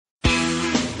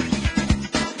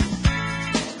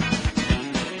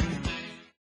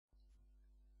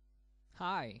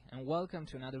Hi, and welcome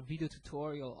to another video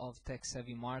tutorial of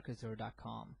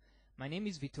TechSavvyMarketer.com. My name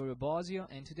is Vittorio Bosio,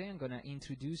 and today I'm going to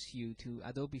introduce you to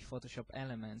Adobe Photoshop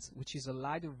Elements, which is a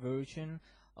lighter version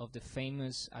of the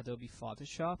famous Adobe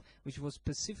Photoshop, which was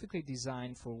specifically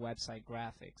designed for website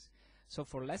graphics. So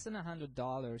for less than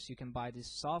 $100, you can buy this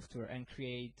software and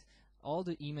create all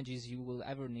the images you will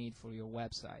ever need for your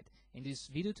website. In this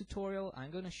video tutorial,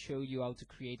 I'm going to show you how to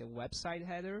create a website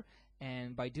header,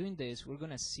 and by doing this, we're going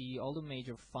to see all the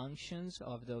major functions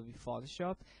of Adobe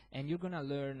Photoshop, and you're going to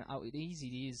learn how easy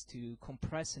it is to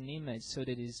compress an image so that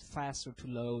it is faster to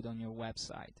load on your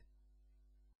website.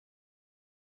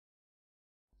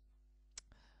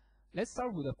 Let's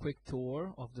start with a quick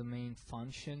tour of the main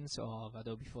functions of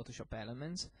Adobe Photoshop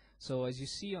Elements. So as you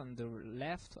see on the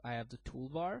left, I have the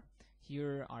toolbar.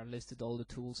 Here are listed all the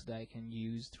tools that I can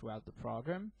use throughout the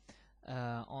program.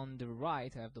 On the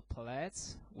right, I have the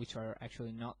palettes, which are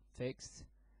actually not fixed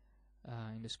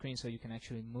in the screen, so you can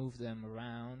actually move them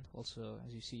around. Also,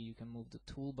 as you see, you can move the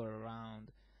toolbar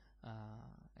around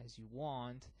as you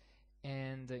want.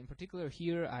 And in particular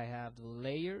here, I have the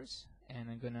layers,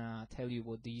 and I'm gonna tell you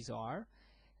what these are.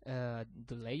 The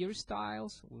layer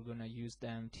styles, we're gonna use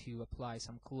them to apply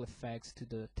some cool effects to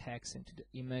the text and to the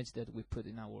image that we put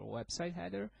in our website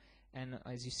header. And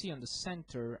as you see on the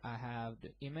center, I have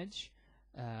the image.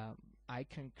 I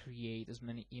can create as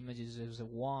many images as I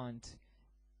want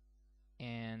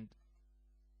and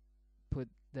put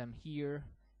them here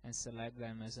and select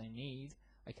them as I need.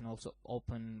 I can also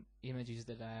open images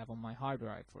that I have on my hard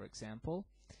drive, for example.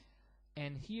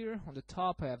 And here on the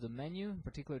top I have the menu. In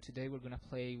particular, today we're going to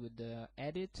play with the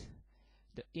edit,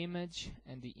 the image,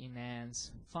 and the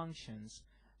enhance functions,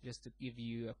 just to give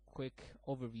you a quick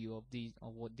overview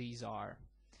of what these are.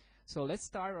 So let's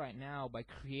start right now by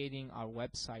creating our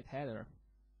website header.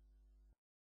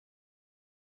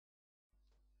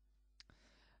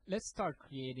 Let's start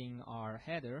creating our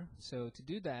header. So to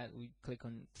do that, we click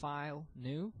on File,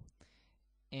 New,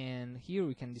 and here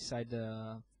we can decide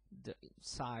the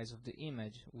size of the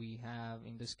image. We have,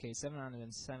 in this case,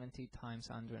 770 times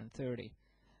 130.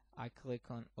 I click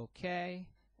on OK,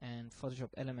 and Photoshop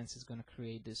Elements is going to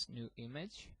create this new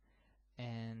image.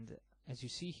 And as you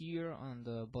see here on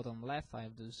the bottom left, I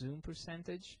have the zoom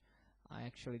percentage. I'm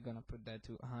actually going to put that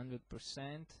to 100%.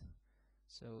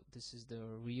 So this is the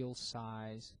real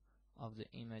size of the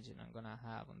image that I'm going to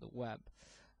have on the web.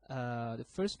 The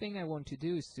first thing I want to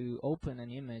do is to open an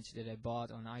image that I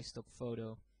bought on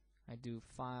iStock I do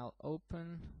File,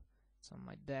 Open. It's on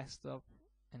my desktop,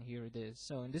 and here it is.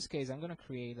 So in this case, I'm going to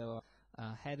create a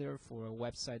header for a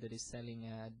website that is selling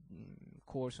a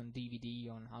course on DVD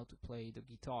on how to play the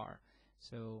guitar.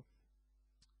 So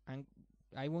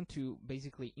I want to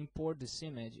basically import this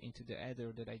image into the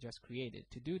header that I just created.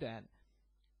 To do that,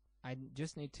 I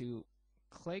just need to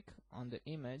click on the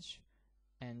image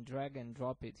and drag and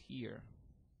drop it here.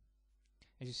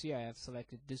 As you see, I have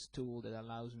selected this tool that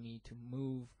allows me to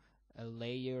move a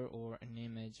layer or an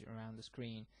image around the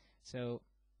screen. So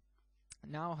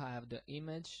now I have the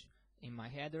image in my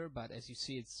header, but as you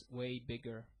see, it's way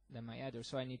bigger than my header,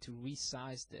 so I need to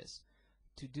resize this.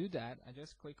 To do that, I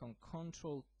just click on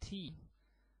Ctrl T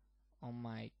on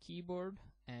my keyboard,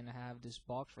 and I have this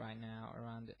box right now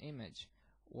around the image.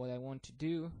 What I want to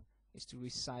do is to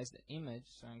resize the image,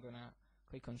 so I'm gonna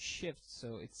click on Shift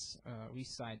so it's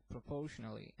resized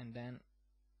proportionally, and then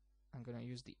I'm gonna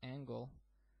use the angle.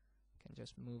 I can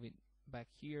just move it back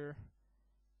here,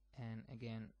 and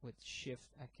again with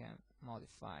Shift I can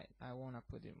modify it. I want to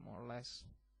put it more or less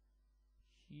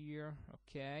here.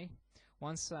 Okay,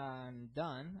 once I'm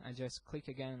done, I just click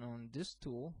again on this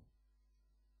tool,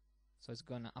 so it's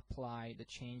gonna apply the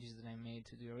changes that I made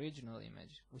to the original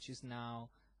image, which is now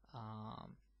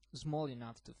small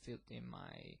enough to fit in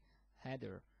my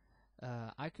header.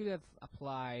 I could have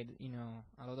applied,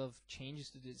 a lot of changes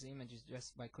to these images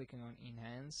just by clicking on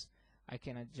Enhance. I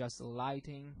can adjust the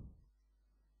lighting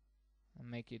and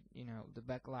make it, the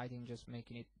backlighting, just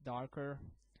making it darker.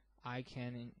 I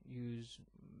can use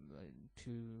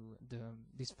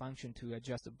this function to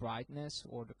adjust the brightness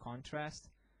or the contrast.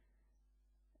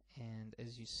 And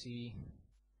as you see,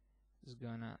 it's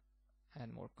gonna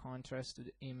add more contrast to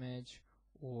the image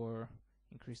or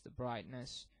increase the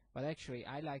brightness. But actually,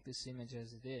 I like this image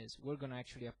as it is. We're gonna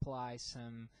actually apply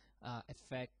some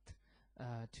effect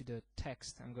to the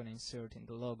text I'm gonna insert in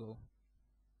the logo.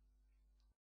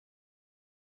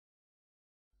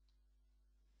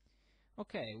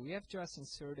 Okay, we have just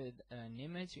inserted an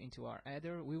image into our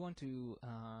header. We want to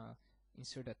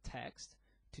insert a text.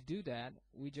 To do that,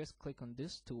 we just click on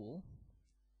this tool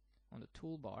on the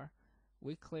toolbar.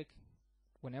 We click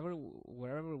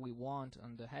wherever we want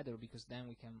on the header, because then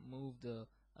we can move the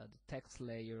text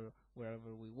layer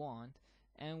wherever we want,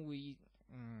 and we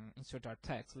insert our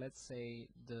text. Let's say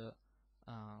the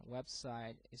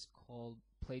website is called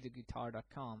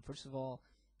playtheguitar.com. First of all,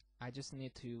 I just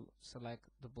need to select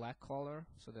the black color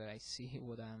so that I see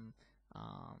what I'm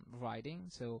writing.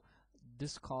 So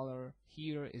this color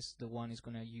here is the one is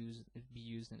gonna be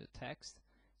used in the text.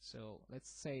 So let's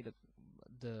say that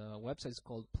the website is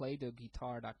called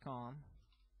playtheguitar.com.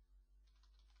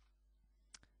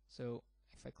 So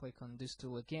if I click on this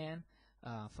tool again,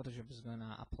 Photoshop is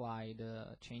gonna apply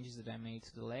the changes that I made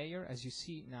to the layer. As you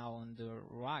see now on the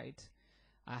right,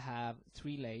 I have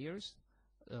 3 layers.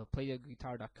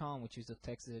 Playtheguitar.com, which is the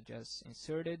text that I just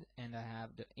inserted, and I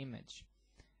have the image.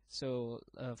 So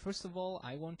first of all,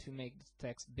 I want to make the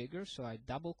text bigger, so I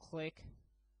double click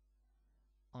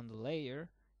on the layer,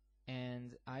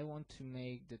 and I want to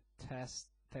make the text,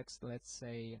 let's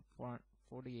say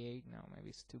 48. No, maybe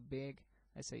it's too big.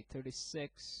 Let's say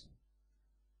 36.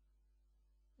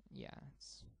 Yeah,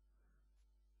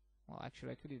 well,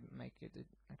 actually I could even make it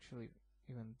actually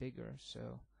even bigger,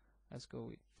 so let's go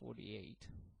with 48,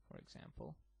 for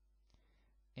example.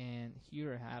 And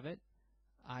here I have it.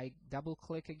 I double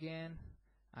click again.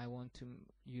 I want to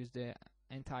use the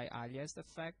anti-aliased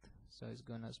effect, so it's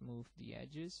gonna smooth the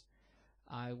edges.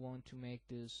 I want to make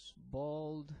this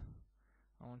bold.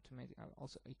 I want to make it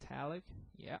also italic.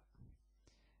 Yeah.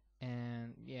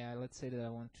 And yeah, let's say that I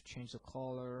want to change the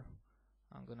color.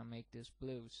 I'm gonna make this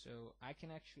blue, so I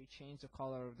can actually change the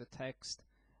color of the text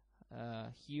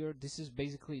here. This is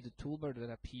basically the toolbar that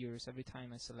appears every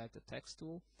time I select the text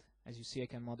tool. As you see, I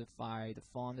can modify the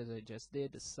font as I just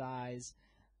did, the size,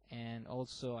 and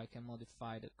also I can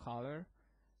modify the color.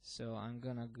 So I'm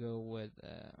gonna go with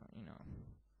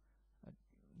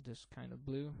this kind of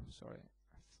blue. Sorry,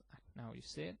 now you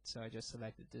see it. So I just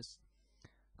selected this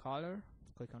color,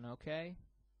 click on OK.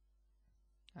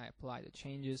 I apply the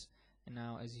changes, and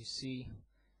now as you see,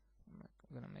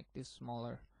 I'm gonna make this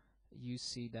smaller. You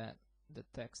see that the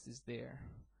text is there.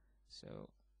 So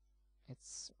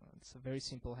it's a very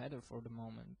simple header for the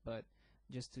moment, but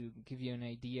just to give you an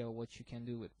idea of what you can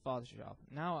do with Photoshop.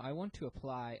 Now I want to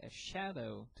apply a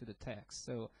shadow to the text.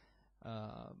 So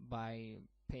by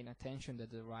paying attention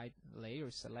that the right layer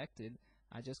is selected,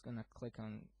 I'm just gonna click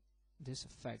on this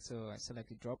effect. So I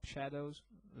selected drop shadows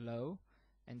low,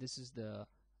 and this is the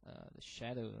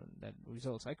shadow that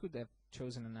results. I could have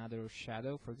chosen another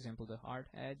shadow, for example the hard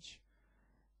edge,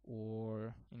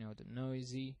 or the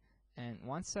noisy. And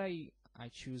once I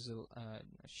choose a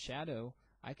shadow,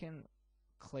 I can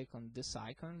click on this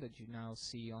icon that you now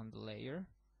see on the layer.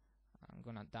 I'm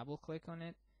gonna double click on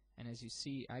it, and as you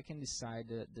see, I can decide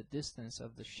the distance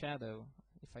of the shadow.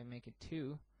 If I make it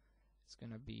 2, it's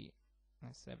gonna be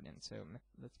that's evident. So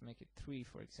let's make it 3,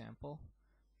 for example,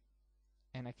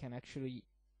 and I can actually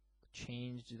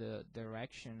change the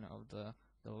direction of the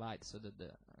light so that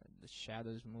the shadow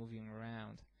is moving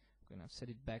around. I'm gonna set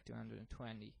it back to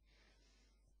 120.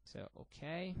 So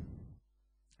okay,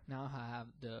 now I have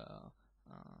the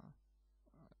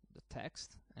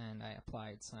text, and I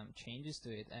applied some changes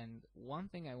to it. And one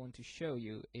thing I want to show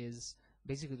you is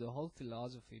basically the whole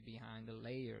philosophy behind the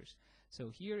layers. So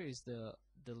here is the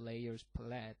layers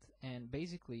palette, and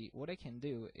basically what I can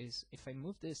do is, if I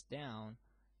move this down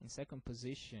in second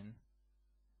position,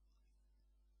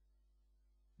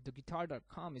 the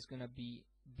guitar.com is gonna be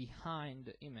behind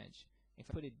the image. If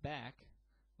I put it back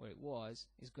where it was,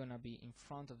 it's gonna be in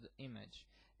front of the image.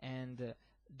 And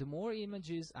the more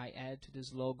images I add to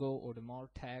this logo, or the more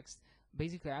text,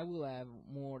 basically I will have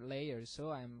more layers.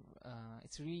 So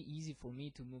it's really easy for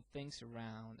me to move things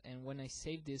around. And when I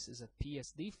save this as a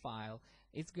PSD file,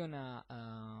 it's gonna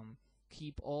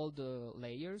keep all the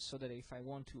layers, so that if I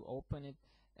want to open it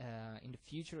in the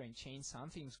future and change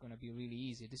something, it's going to be really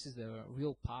easy. This is the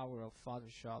real power of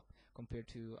Photoshop compared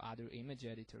to other image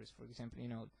editors. For example,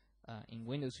 in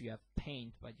Windows you have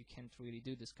Paint, but you can't really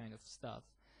do this kind of stuff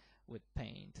with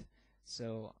Paint.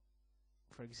 So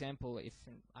for example, if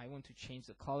I want to change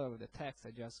the color of the text,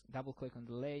 I just double click on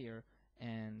the layer,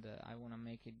 and I want to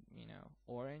make it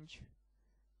orange.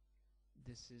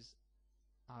 This is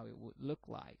how it would look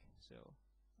like. So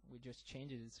we just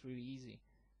change it. It's really easy.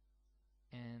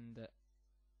 And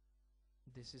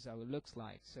this is how it looks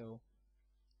like. So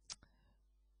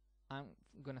I'm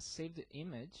gonna save the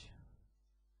image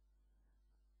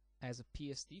as a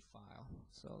PSD file.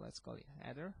 So let's call it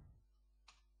header.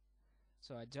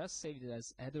 So I just saved it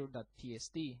as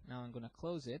header.psd. Now I'm gonna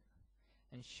close it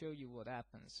and show you what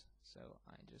happens. So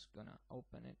I'm just gonna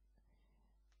open it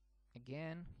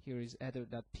again. Here is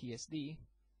header.psd,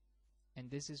 And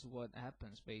this is what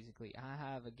happens basically. I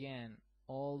have again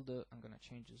all the, I'm gonna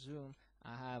change the zoom,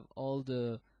 I have all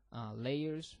the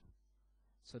layers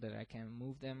so that I can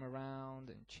move them around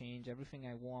and change everything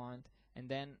I want. And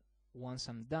then once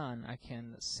I'm done, I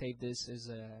can save this as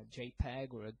a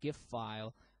JPEG or a GIF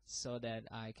file so that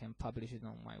I can publish it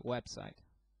on my website.